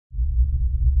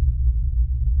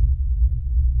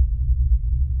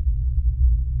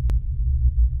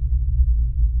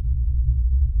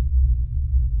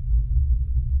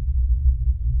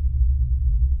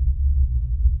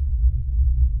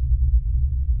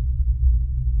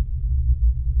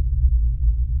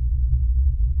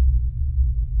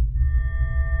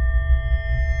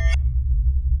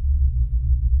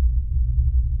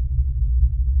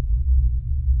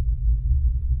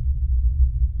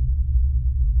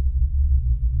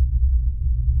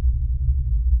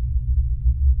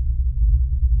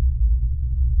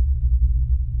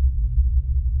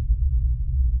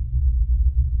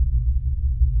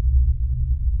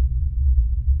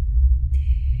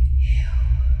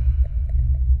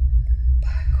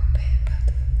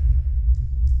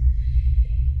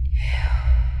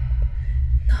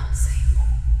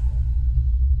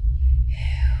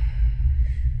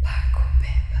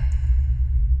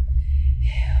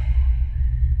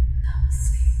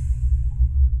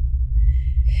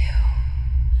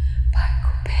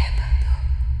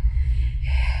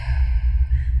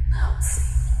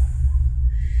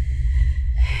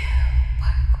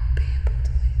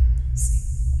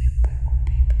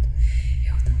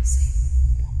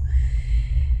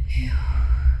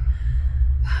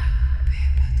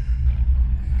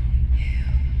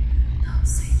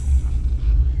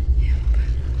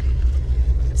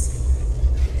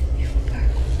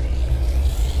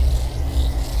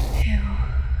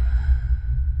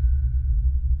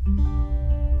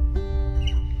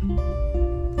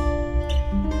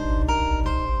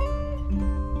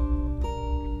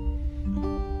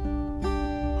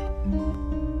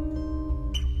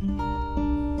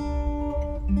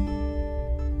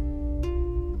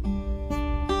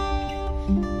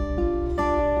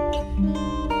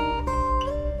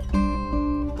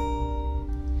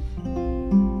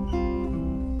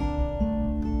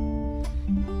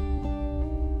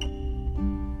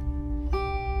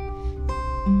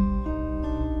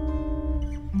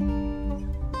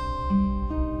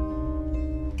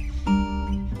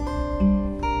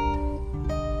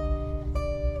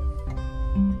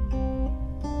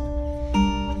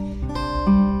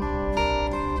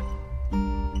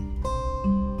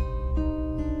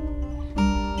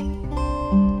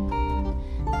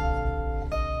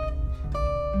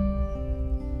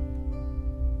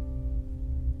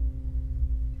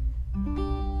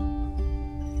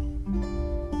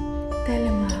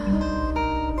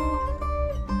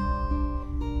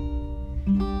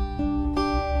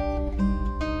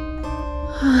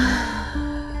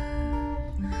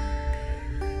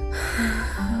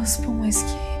Os pulmões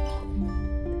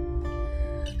queimam,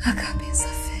 a cabeça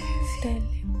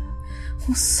ferve,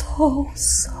 o sol,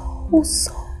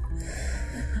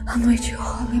 a noite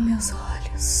rola em meus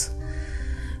olhos,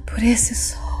 por esse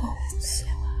sol.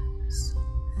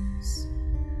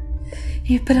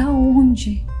 E pra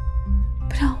onde?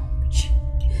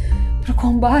 Pro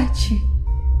combate?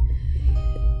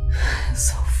 Eu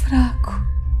sou fraco.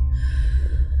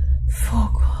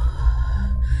 Fogo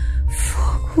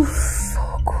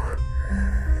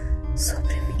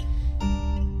sobre mim.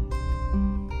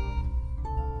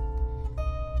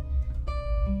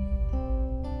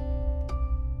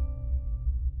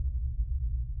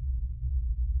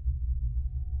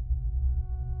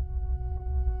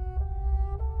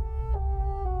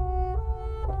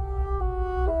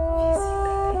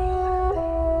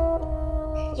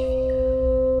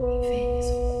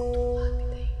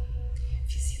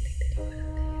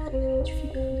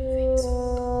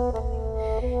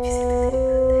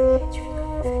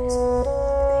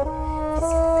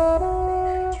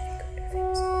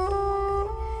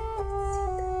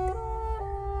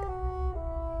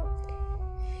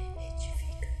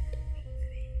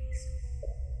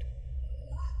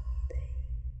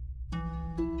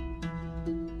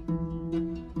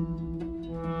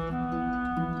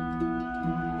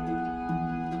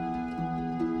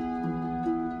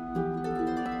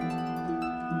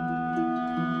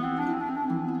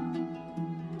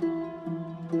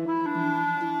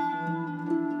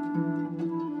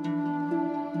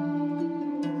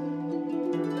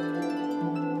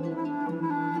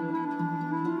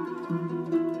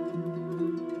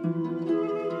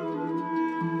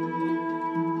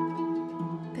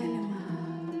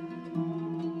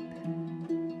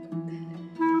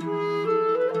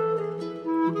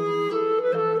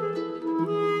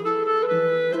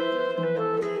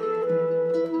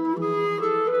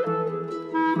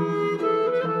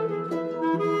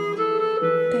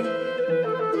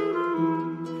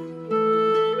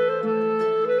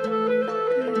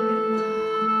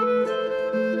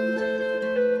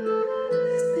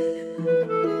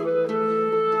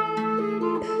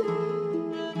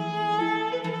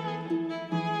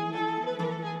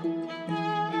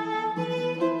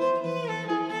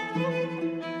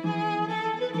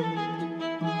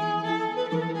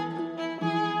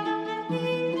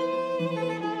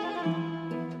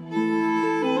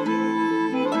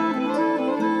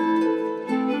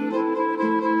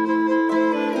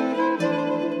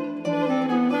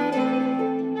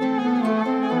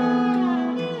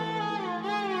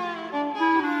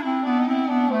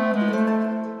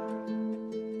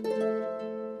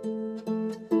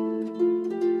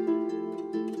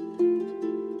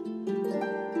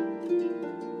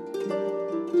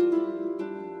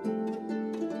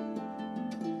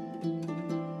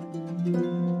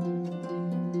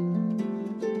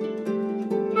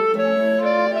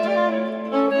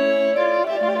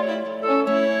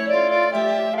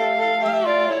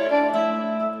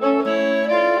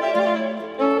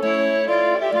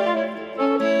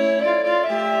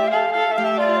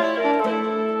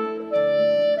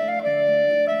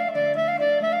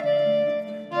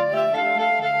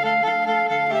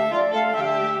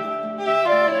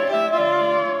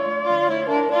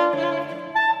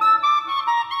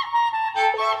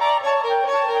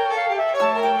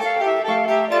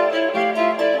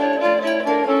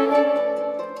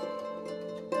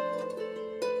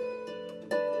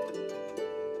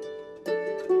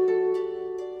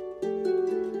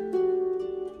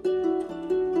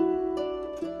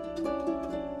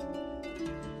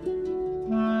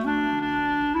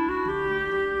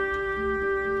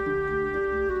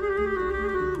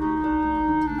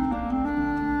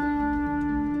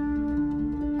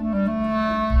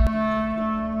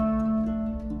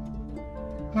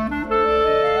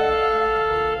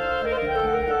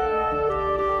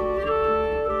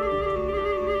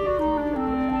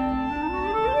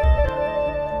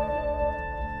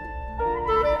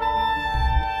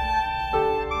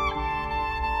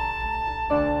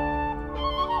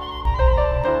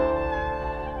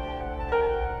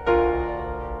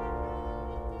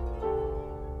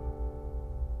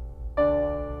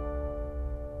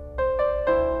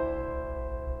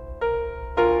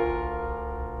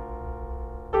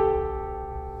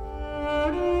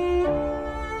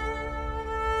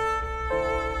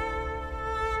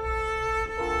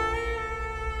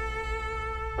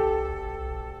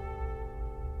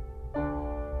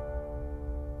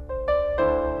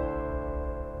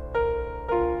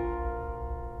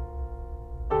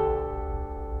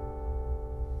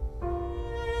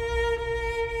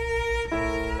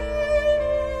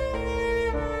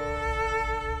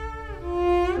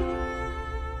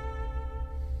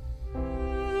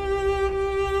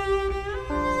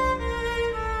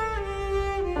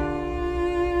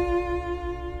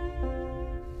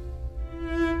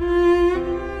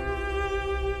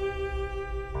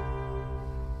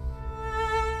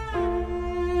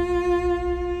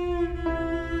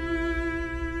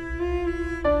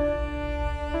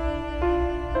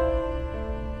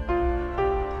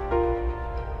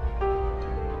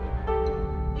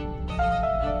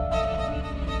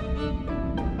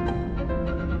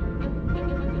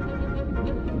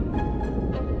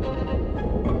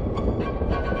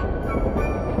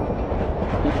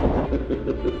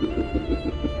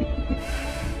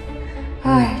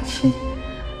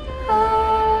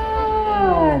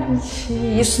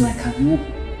 isso não é caminho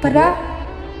para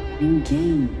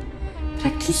ninguém.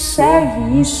 Para que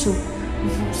serve isso?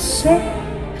 Você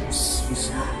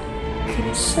precisa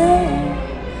crescer.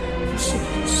 Você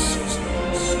precisa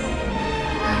crescer.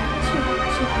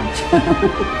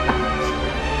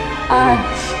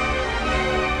 Arte.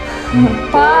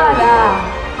 Para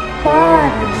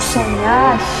de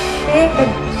sonhar. Chega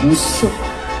disso.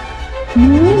 No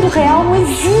mundo real não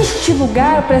existe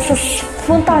lugar para essas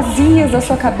fantasias da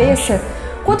sua cabeça.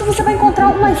 Quando você vai encontrar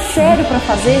algo mais sério para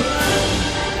fazer?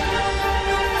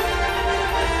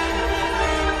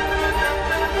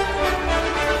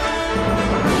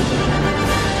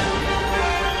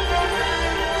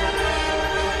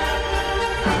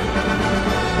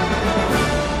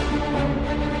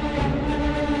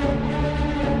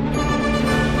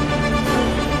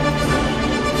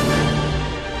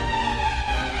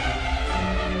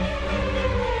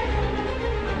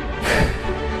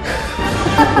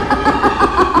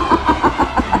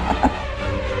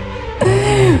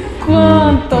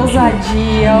 Quanta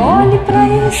ousadia! Olhe para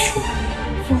isso.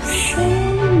 Você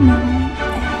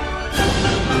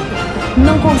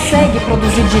não consegue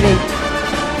produzir direito.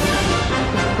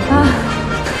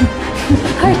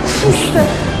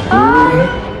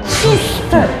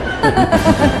 Artista!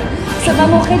 Você vai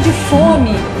morrer de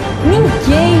fome.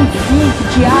 Ninguém vive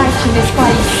de arte nesse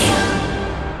país.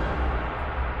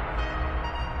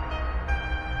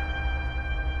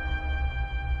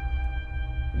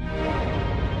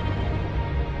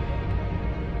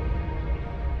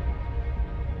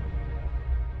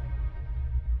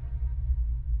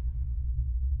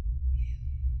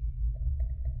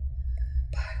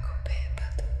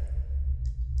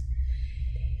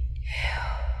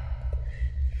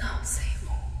 Não sei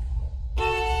como.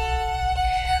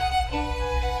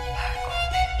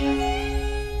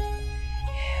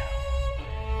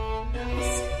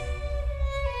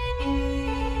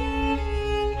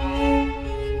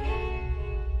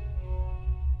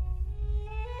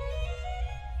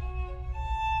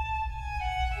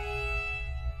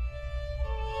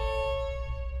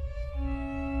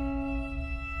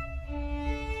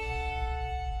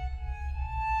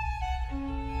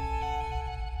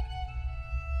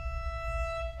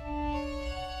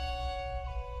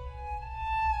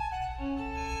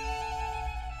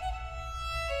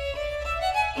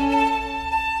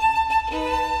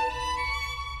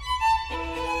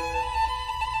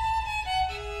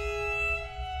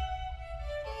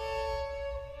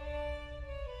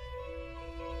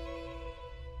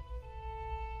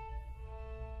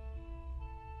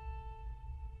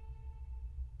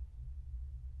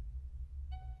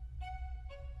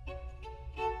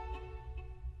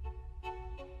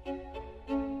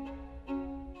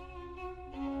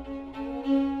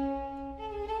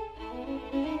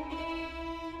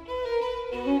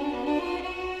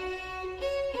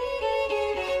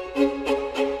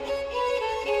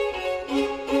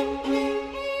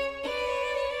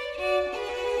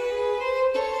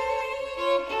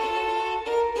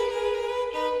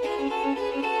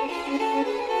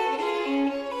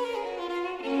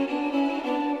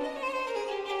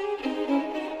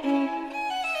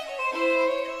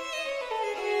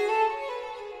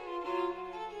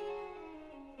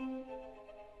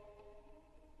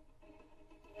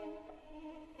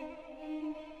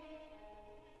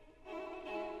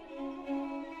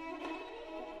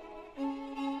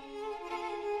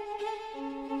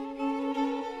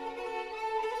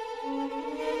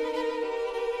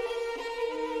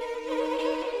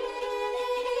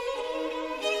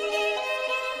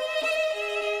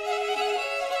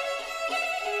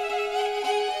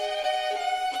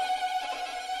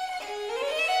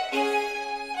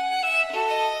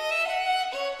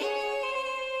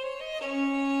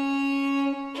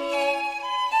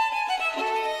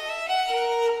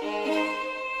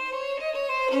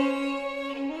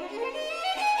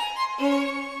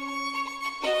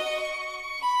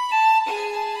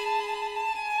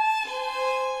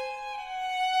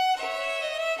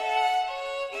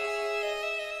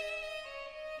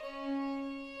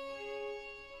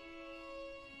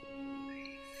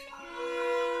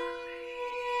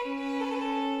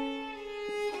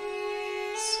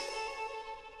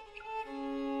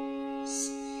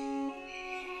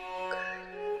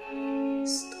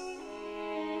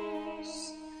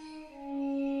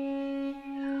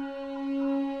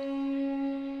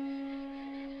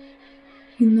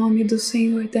 Em nome do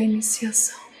Senhor da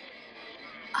iniciação.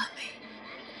 Amém.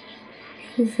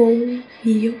 Eu vou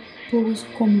e eu pouso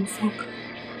como um falcão.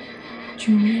 De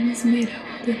uma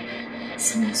esmeralda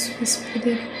são as suas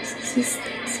poderosas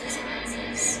extensas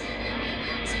asas.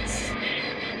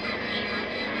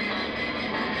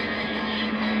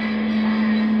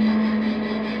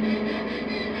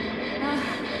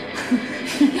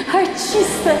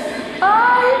 Artista!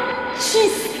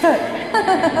 Artista!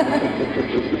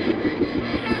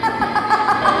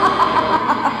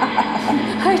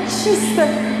 Artista!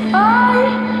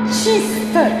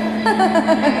 Artista!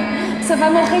 Você vai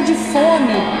morrer de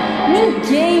fome.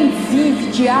 Ninguém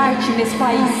vive de arte nesse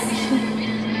país.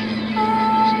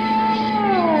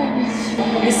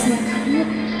 Isso não é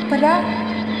pra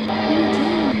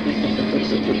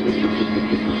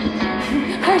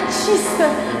artista!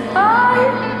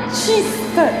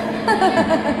 Artista!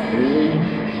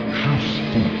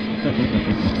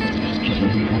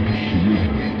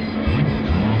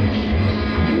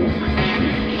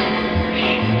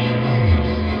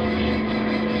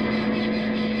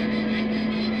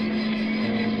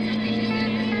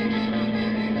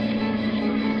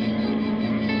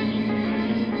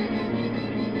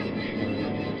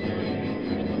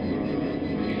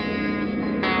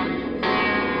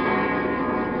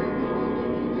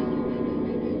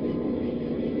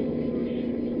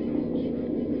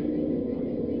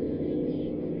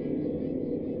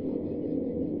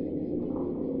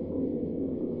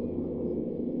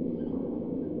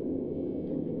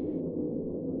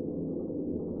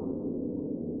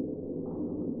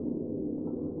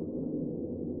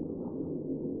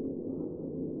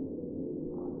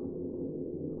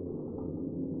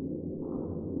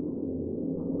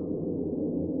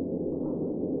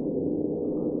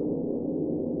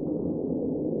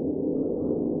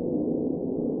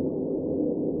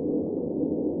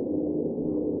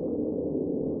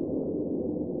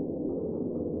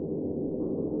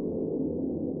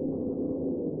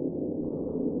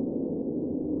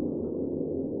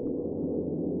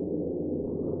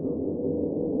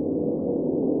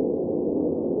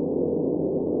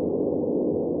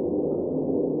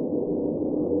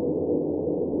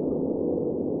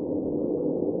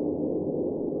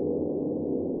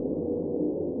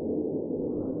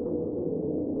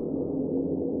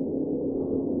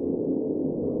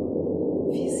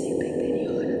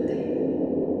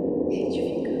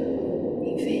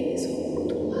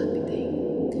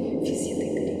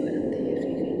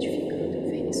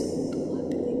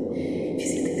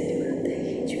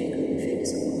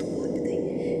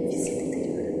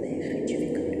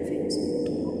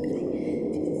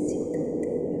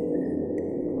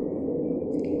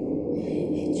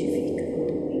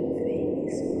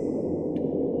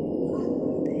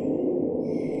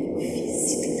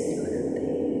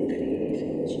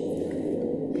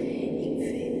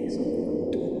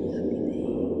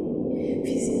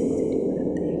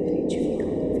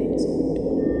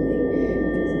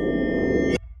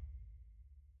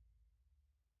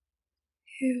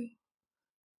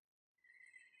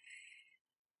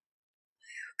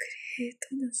 criei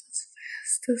todas as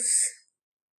festas,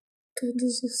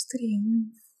 todos os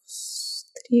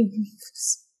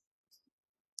triunfos,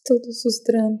 todos os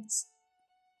dramas.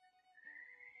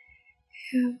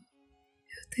 Eu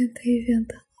tentei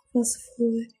inventar novas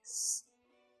flores,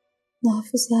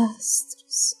 novos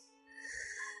astros,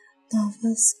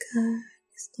 novas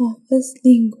carnes, novas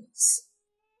línguas.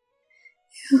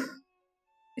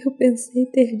 Eu pensei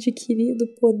ter adquirido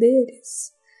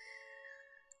poderes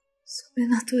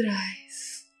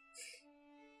sobrenaturais.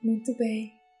 Muito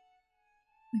bem,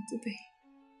 muito bem.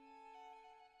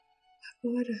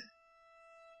 Agora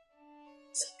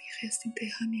só me resta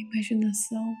enterrar minha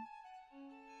imaginação,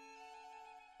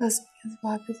 as minhas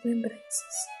vagas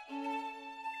lembranças.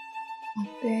 Uma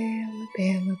bela,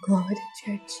 bela glória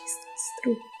de artista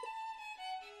destruída.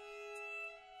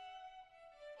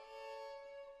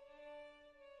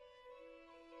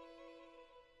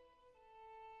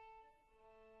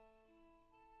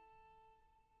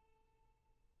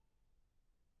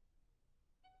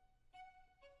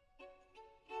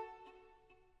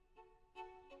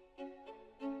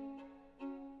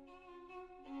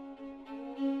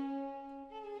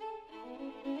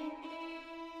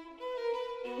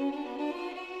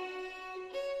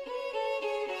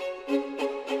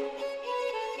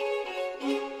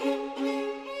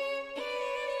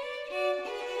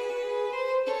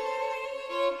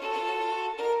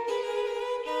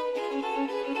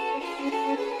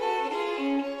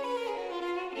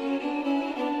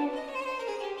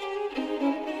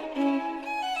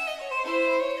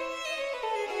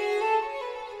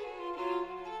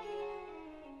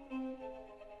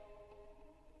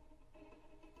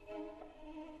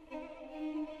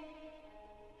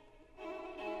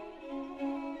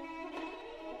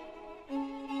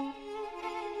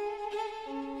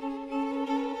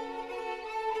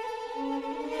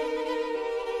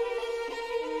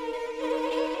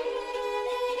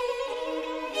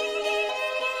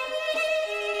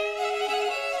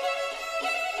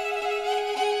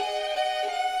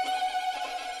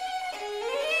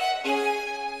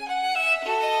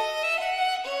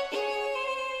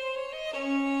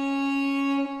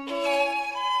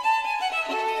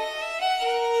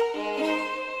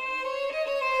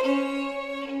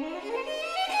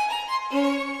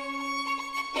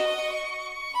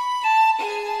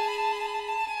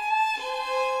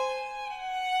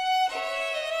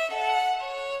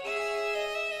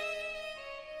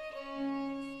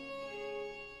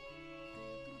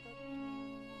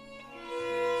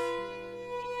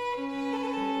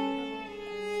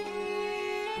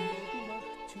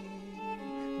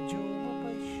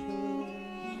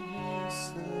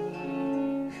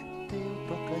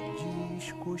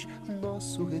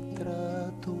 Nosso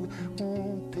retrato,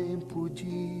 um tempo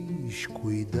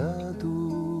descuidado,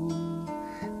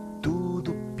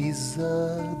 tudo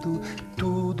pisado,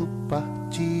 tudo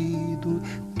partido,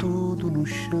 tudo no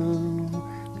chão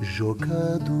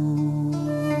jogado.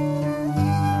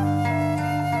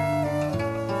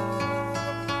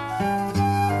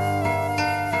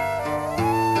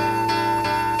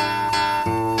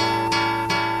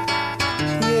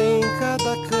 E em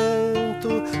cada canto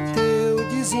teu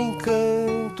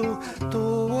desencanto,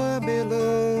 tua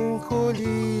melancolia,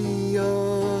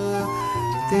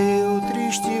 teu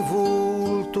triste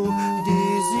vulto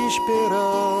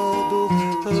desesperado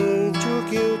ante o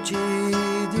que eu te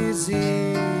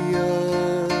dizia.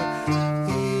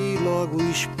 E logo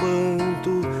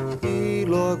espanto, e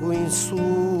logo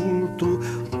insulto,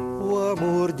 o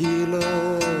amor dilacerado.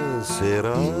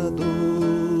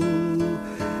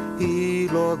 E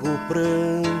logo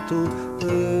pranto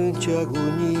ante a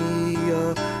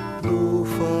agonia do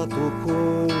fato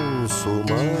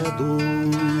consumado.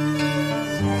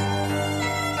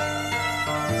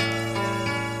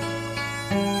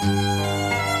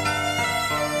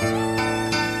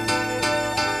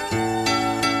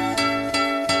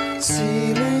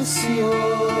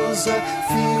 Silenciosa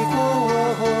ficou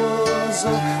a rosa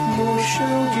no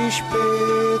chão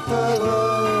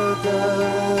despetalada,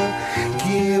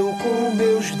 que eu com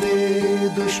meus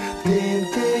dedos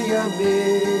tentei a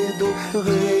medo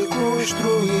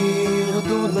reconstruir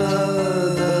do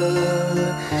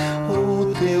nada.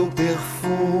 O teu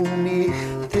perfume,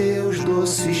 teus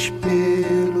doces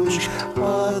pelos,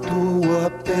 a tua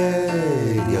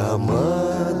pele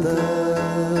amada,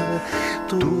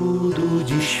 tudo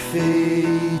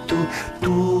desfeito,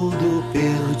 tudo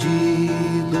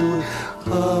perdido,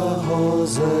 a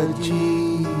rosa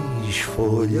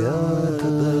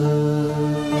desfolhada.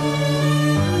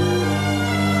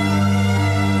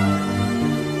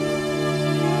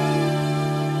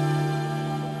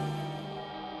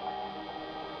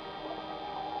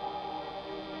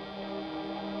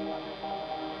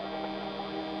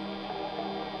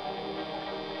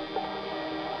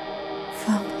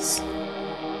 Vamos.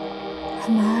 A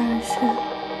marcha,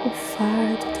 o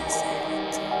fardo, o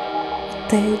deserto, o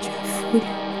tédio, a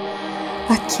fúria.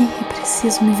 A quem eu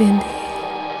preciso me vender?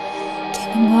 Que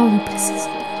animal eu preciso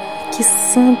adorar? Que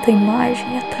santa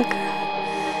imagem atacar?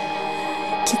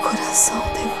 Que coração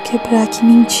devo quebrar? Que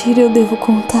mentira eu devo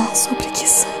contar? Sobre que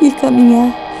sangue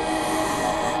caminhar?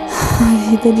 A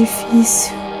vida é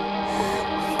difícil.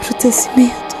 Um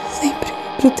embrutecimento, sempre um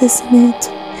embrutecimento.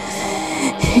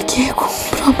 Erguer com o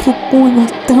próprio punho a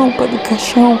tampa do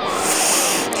caixão,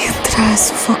 entrar,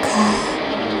 sufocar.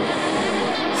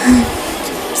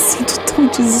 Me sinto tão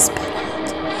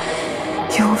desesperado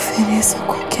que eu ofereço a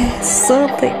qualquer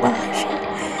santa imagem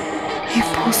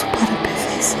impulso para a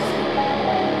perfeição.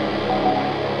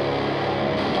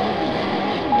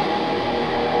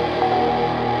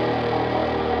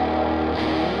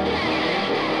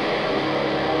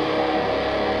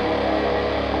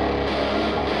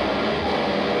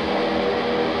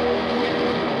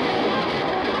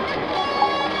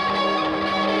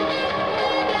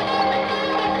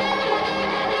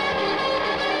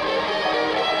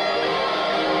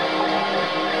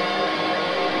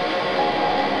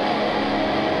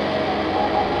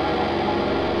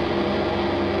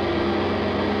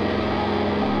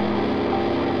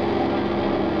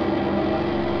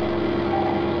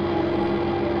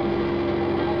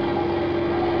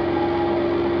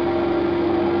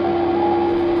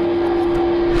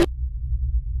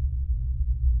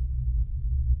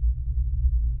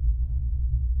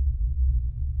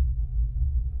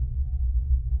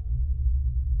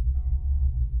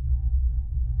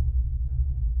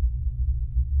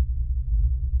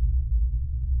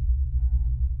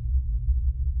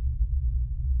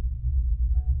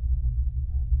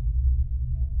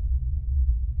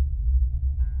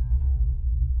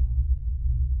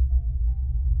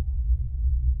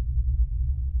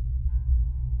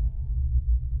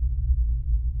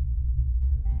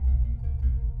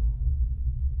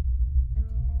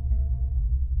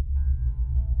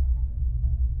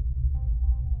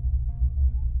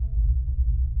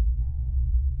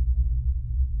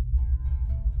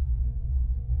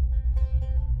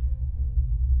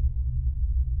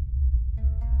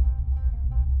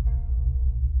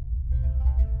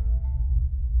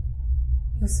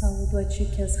 Eu saúdo a ti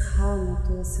que és raro na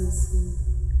tua ascensão,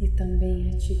 e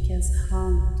também a ti que és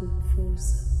raro na tua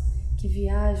força, que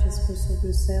viajas por sobre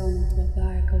o céu na tua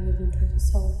barca ao levantar do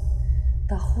sol,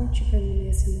 da rude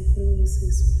permanece no cru e seu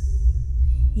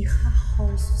esplendor, e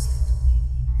rarol sustento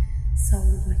ele,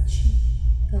 saúdo a ti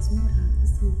das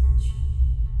moradas da noite.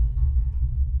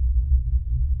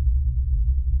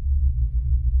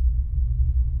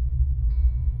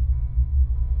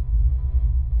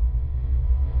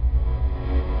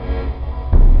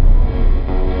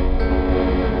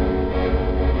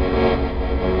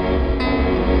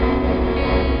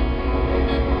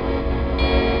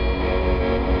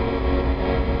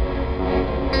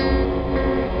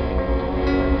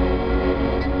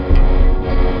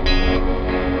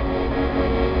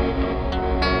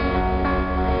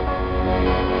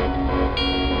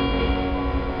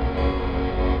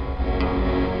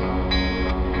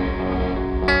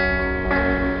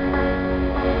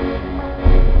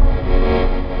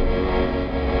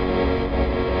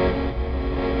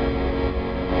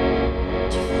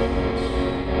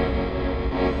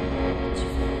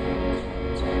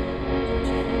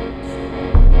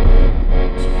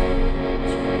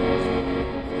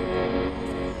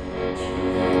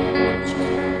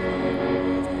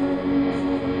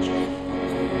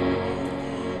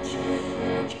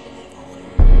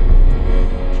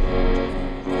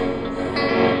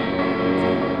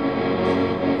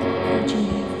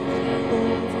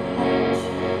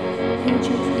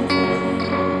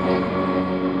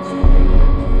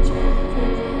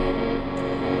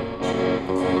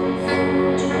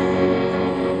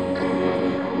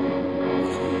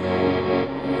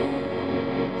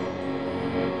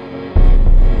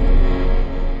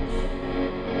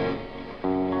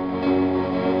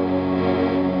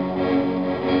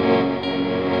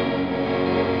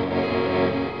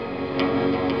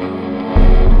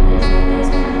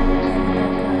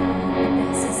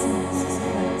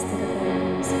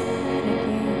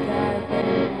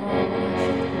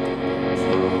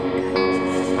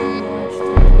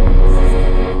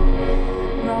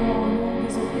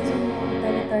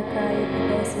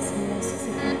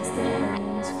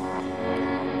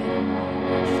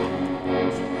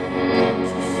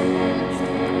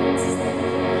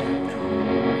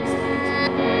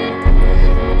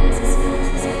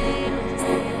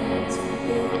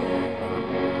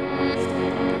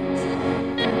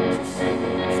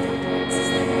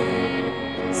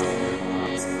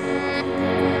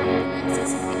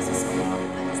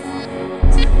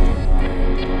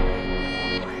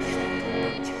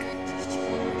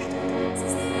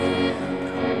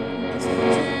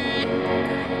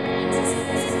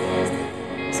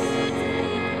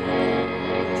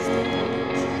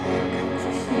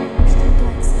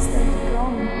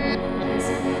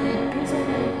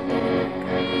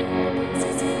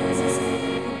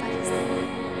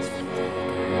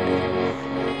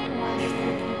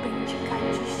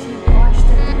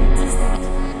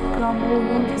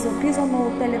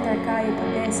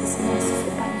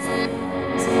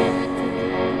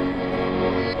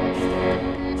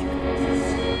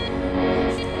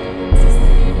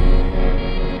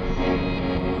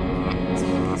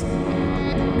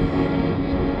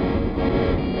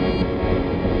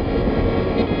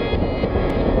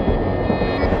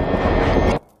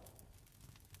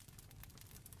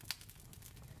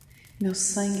 Meu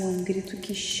sangue é um grito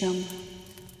que chama,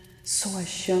 sou a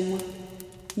chama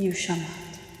e o chamado.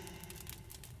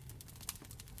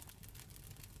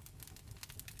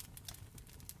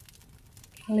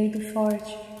 A lei do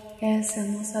forte, essa é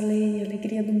a nossa lei e a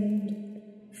alegria do mundo.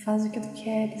 Faz o que tu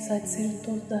queres, há de ser o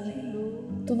todo da lei.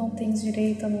 Tu não tens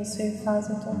direito a não ser,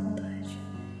 faz a tua vontade.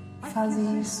 Faz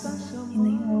isso e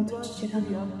nenhum outro te dirá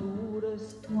não.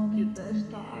 Todo homem, toda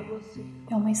mulher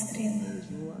é uma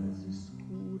estrela.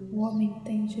 O homem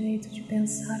tem o direito de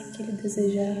pensar o que ele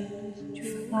desejar, de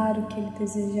falar o que ele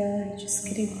desejar, de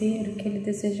escrever o que ele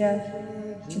desejar,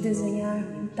 de desenhar,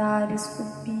 pintar,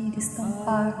 esculpir,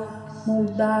 estampar,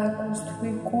 moldar,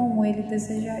 construir como ele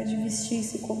desejar, de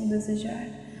vestir-se como desejar.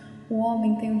 O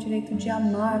homem tem o direito de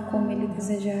amar como ele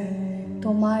desejar.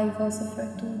 Tomai vossa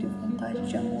fartura e vontade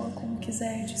de amor como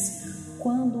quiserdes,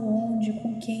 quando, onde,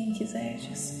 com quem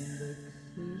quiserdes.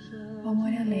 O amor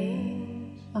é a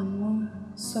lei, amor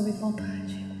sob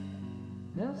vontade.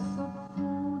 Nessa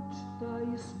fonte está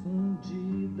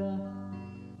escondida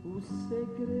o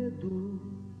segredo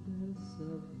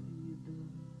dessa vida,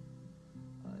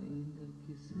 ainda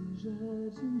que seja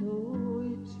de noite.